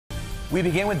We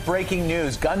begin with breaking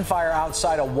news. Gunfire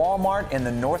outside a Walmart in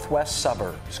the northwest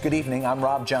suburbs. Good evening. I'm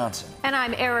Rob Johnson. And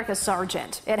I'm Erica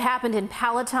Sargent. It happened in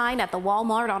Palatine at the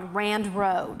Walmart on Rand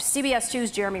Road. CBS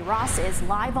 2's Jeremy Ross is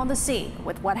live on the scene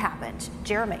with what happened.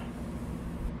 Jeremy.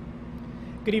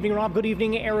 Good evening, Rob. Good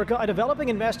evening, Erica. A developing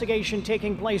investigation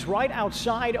taking place right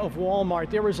outside of Walmart.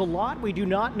 There is a lot we do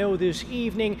not know this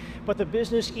evening, but the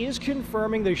business is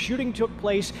confirming the shooting took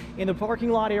place in the parking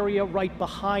lot area right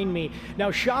behind me. Now,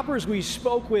 shoppers we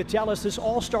spoke with tell us this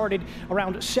all started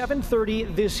around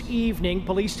 7:30 this evening.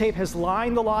 Police tape has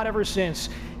lined the lot ever since.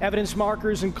 Evidence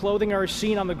markers and clothing are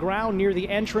seen on the ground near the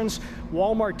entrance.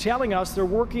 Walmart telling us they're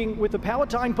working with the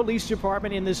Palatine Police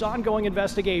Department in this ongoing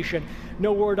investigation.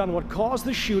 No word on what caused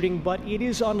the shooting, but it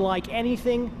is unlike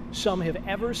anything some have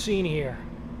ever seen here.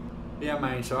 Yeah,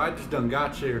 man, so I just done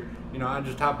got here. You know, I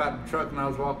just hopped out of the truck and I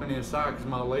was walking inside because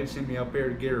my old lady sent me up there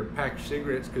to get her a pack of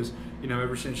cigarettes because, you know,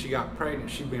 ever since she got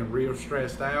pregnant, she's been real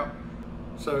stressed out.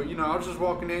 So, you know, I was just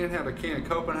walking in, had a can of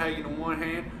Copenhagen in one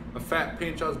hand, a fat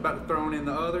pinch I was about to throw in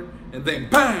the other, and then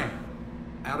bang!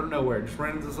 Out of nowhere, just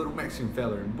ran into this little Mexican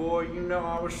fella. And boy, you know,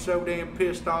 I was so damn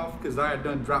pissed off because I had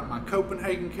done dropped my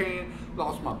Copenhagen can,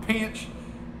 lost my pinch.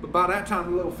 But by that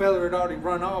time, the little fella had already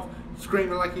run off,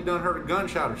 screaming like he done heard a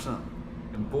gunshot or something.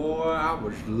 And boy, I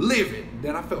was livid.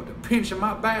 Then I felt a pinch in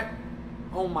my back.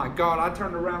 Oh my God, I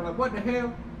turned around like, what the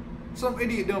hell? Some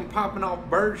idiot done popping off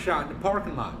birdshot in the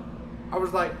parking lot. I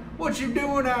was like, what you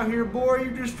doing out here, boy?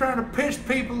 You just trying to piss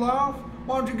people off?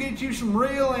 Why don't you get you some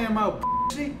real ammo,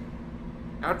 pussy?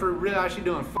 After he realized he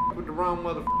done fuck with the wrong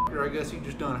motherfucker, I guess he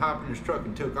just done hopped in his truck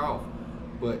and took off.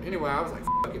 But anyway, I was like,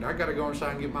 fuck it, I gotta go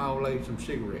inside and get my old lady some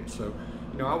cigarettes. So,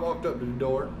 you know, I walked up to the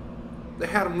door. They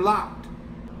had them locked.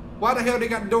 Why the hell they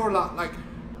got the door locked? Like,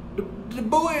 the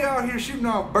boy out here shooting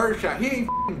off birdshot, he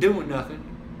ain't doing nothing.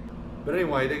 But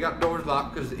anyway, they got the doors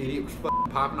locked because the idiot was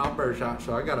popping off birdshot.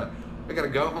 So I gotta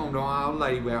go home to my old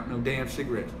lady without no damn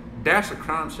cigarettes. That's a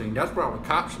crime scene. That's where all the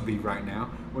cops should be right now.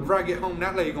 Whenever I get home,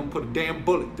 that lady gonna put a damn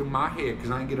bullet through my head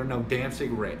because I ain't get her no damn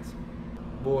cigarettes.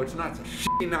 Boy, tonight's a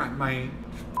shitty night, man.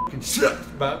 It fucking sucks,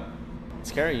 bro. It's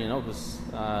scary, you know, because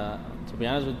to be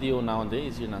honest with you,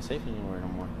 nowadays you're not safe anywhere no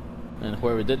more. And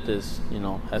whoever did this, you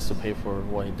know, has to pay for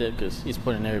what he did because he's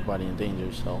putting everybody in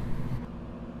danger, so.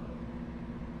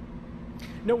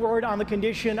 No word on the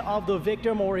condition of the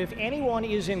victim or if anyone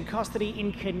is in custody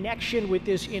in connection with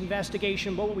this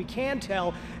investigation. But what we can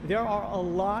tell, there are a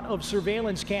lot of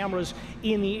surveillance cameras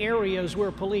in the areas where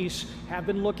police have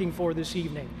been looking for this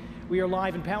evening. We are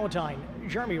live in Palatine.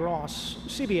 Jeremy Ross,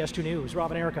 CBS 2 News. Rob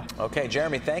and Erica. Okay,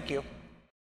 Jeremy, thank you.